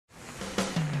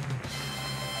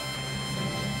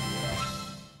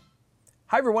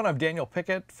Hi everyone, I'm Daniel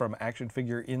Pickett from Action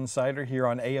Figure Insider here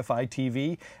on AFI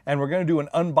TV, and we're going to do an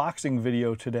unboxing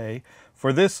video today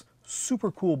for this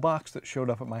super cool box that showed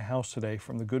up at my house today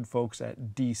from the good folks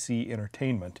at DC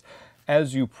Entertainment.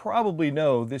 As you probably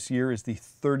know, this year is the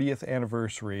 30th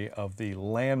anniversary of the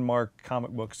landmark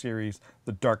comic book series,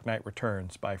 The Dark Knight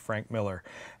Returns by Frank Miller.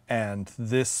 And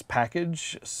this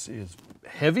package is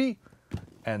heavy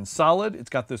and solid. It's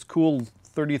got this cool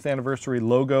 30th anniversary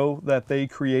logo that they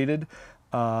created.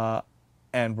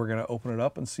 And we're going to open it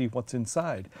up and see what's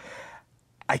inside.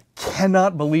 I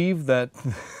cannot believe that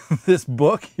this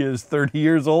book is 30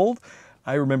 years old.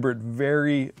 I remember it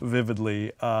very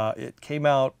vividly. It came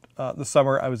out the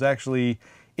summer. I was actually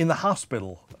in the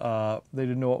hospital. They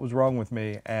didn't know what was wrong with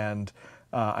me. And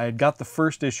I had got the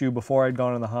first issue before I'd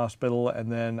gone in the hospital. And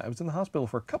then I was in the hospital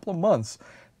for a couple of months.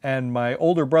 And my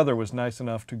older brother was nice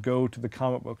enough to go to the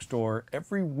comic book store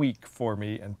every week for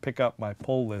me and pick up my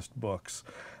pull list books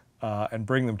and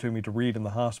bring them to me to read in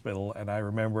the hospital. And I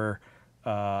remember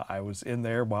I was in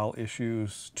there while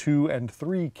issues 2 and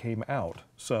 3 came out.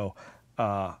 So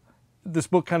this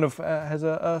book kind of has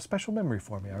a special memory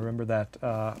for me. I remember that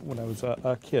when I was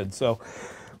a kid. So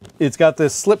it's got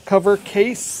this slipcover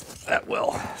case that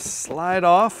will slide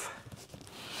off.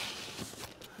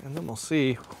 And then we'll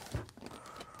see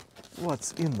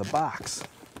what's in the box.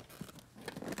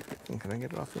 Can I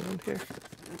get it off the end here?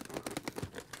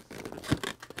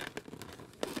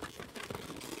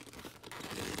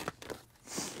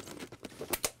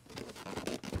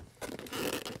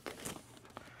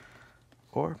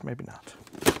 Or maybe not.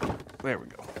 There we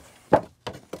go.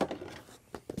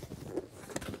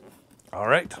 All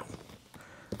right.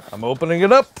 I'm opening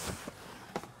it up.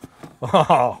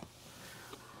 Oh.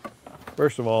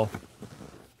 First of all,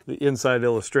 the inside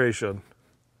illustration,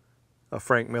 a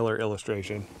Frank Miller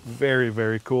illustration. Very,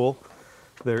 very cool.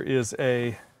 There is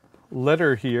a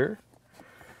letter here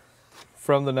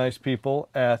from the nice people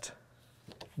at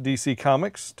DC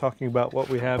Comics talking about what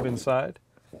we have inside.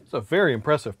 It's a very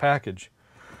impressive package.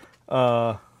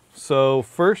 So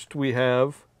first we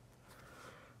have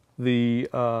the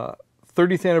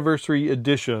 30th anniversary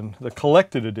edition, the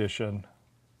collected edition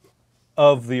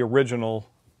of the original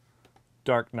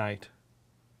Dark Knight.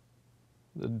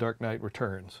 The Dark Knight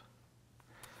Returns,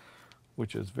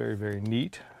 which is very, very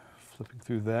neat. Flipping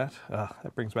through that,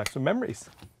 that brings back some memories.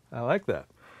 I like that.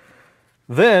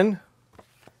 Then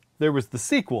there was the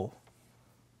sequel.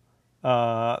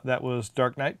 That was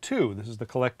Dark Knight 2. This is the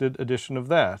collected edition of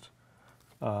that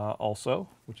also,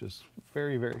 which is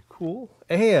very, very cool.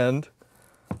 And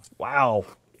wow,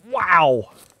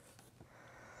 wow!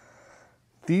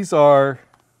 These are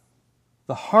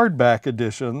the hardback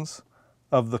editions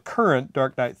of the current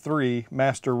Dark Knight 3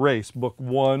 Master Race, Book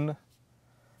 1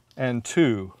 and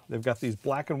 2. They've got these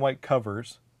black and white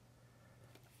covers.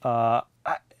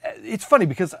 It's funny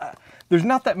because there's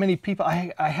not that many people,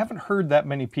 I haven't heard that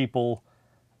many people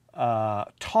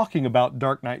talking about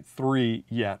Dark Knight 3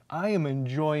 yet. I am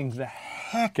enjoying the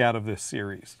heck out of this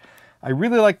series. I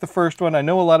really like the first one. I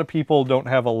know a lot of people don't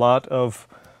have a lot of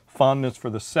fondness for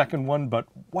the second one, but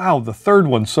wow, the third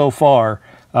one so far.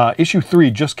 Issue 3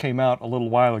 just came out a little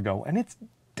while ago, and it's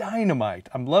dynamite.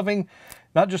 I'm loving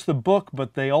not just the book,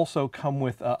 but they also come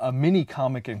with a mini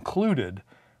comic included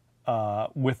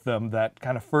with them that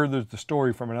kind of furthers the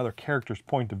story from another character's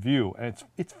point of view, and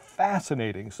it's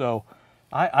fascinating. So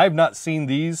I've not seen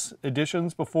these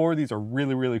editions before. These are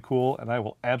really, really cool, and I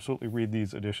will absolutely read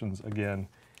these editions again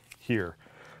here.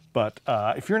 But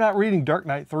if you're not reading Dark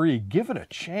Knight 3, give it a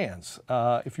chance.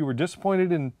 If you were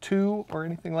disappointed in 2 or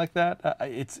anything like that,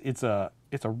 it's a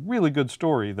really good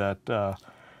story that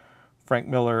Frank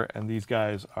Miller and these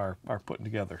guys are putting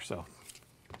together. So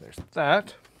there's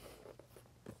that.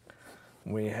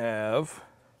 We have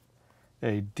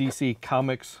a DC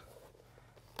Comics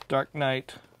Dark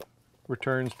Knight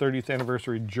Returns 30th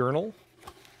Anniversary Journal,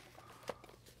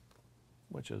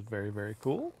 which is very, very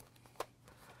cool.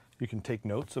 You can take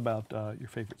notes about your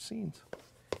favorite scenes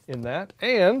in that.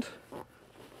 And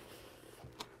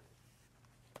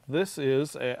this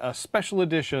is a special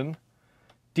edition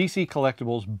DC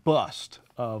Collectibles bust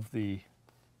of the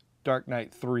Dark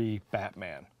Knight 3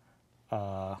 Batman.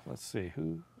 Let's see,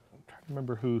 I'm trying to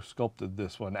remember who sculpted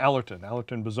this one.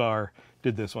 Allerton Bazaar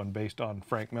did this one based on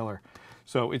Frank Miller.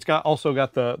 So it's also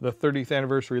got the 30th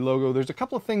anniversary logo. There's a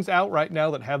couple of things out right now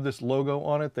that have this logo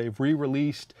on it. They've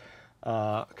re-released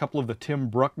a couple of the Tim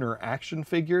Bruckner action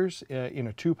figures in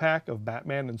a 2-pack of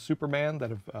Batman and Superman that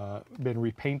have been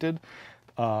repainted.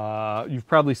 You've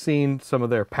probably seen some of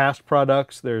their past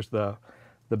products. There's the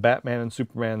Batman and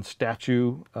Superman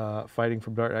statue fighting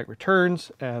from Dark Knight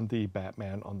Returns, and the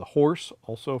Batman on the horse,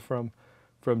 also from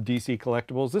from DC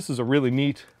Collectibles. This is a really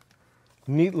neat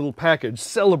little package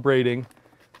celebrating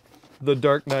The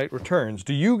Dark Knight Returns.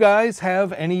 Do you guys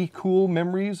have any cool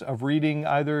memories of reading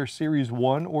either Series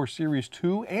 1 or Series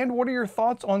 2? And what are your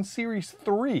thoughts on Series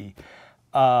 3?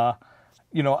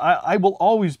 You know, I will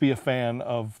always be a fan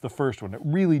of the first one. It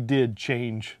really did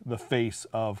change the face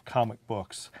of comic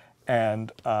books.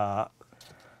 And I'm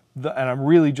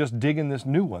really just digging this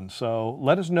new one. So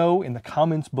let us know in the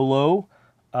comments below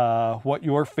what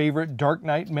your favorite Dark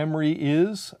Knight memory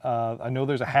is. I know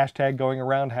there's a hashtag going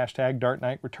around, hashtag Dark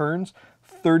Knight Returns.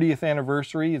 30th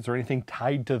anniversary. Is there anything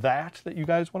tied to that you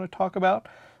guys want to talk about?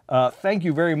 Thank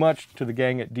you very much to the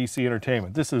gang at DC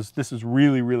Entertainment. This is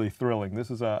really, really thrilling. This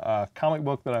is a comic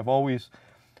book that I've always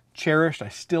cherished. I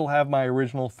still have my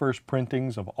original first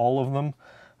printings of all of them,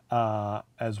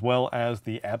 as well as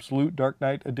the Absolute Dark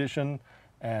Knight edition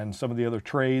and some of the other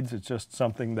trades. It's just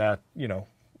something that, you know,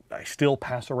 I still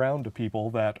pass around to people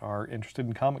that are interested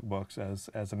in comic books as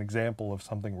an example of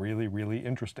something really, really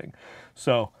interesting.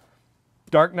 So,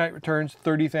 Dark Knight Returns,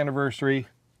 30th anniversary,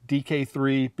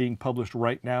 DK3 being published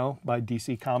right now by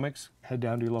DC Comics. Head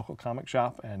down to your local comic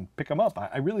shop and pick them up.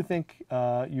 I really think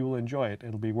you will enjoy it.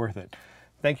 It'll be worth it.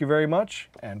 Thank you very much,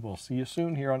 and we'll see you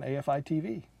soon here on AFI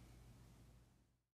TV.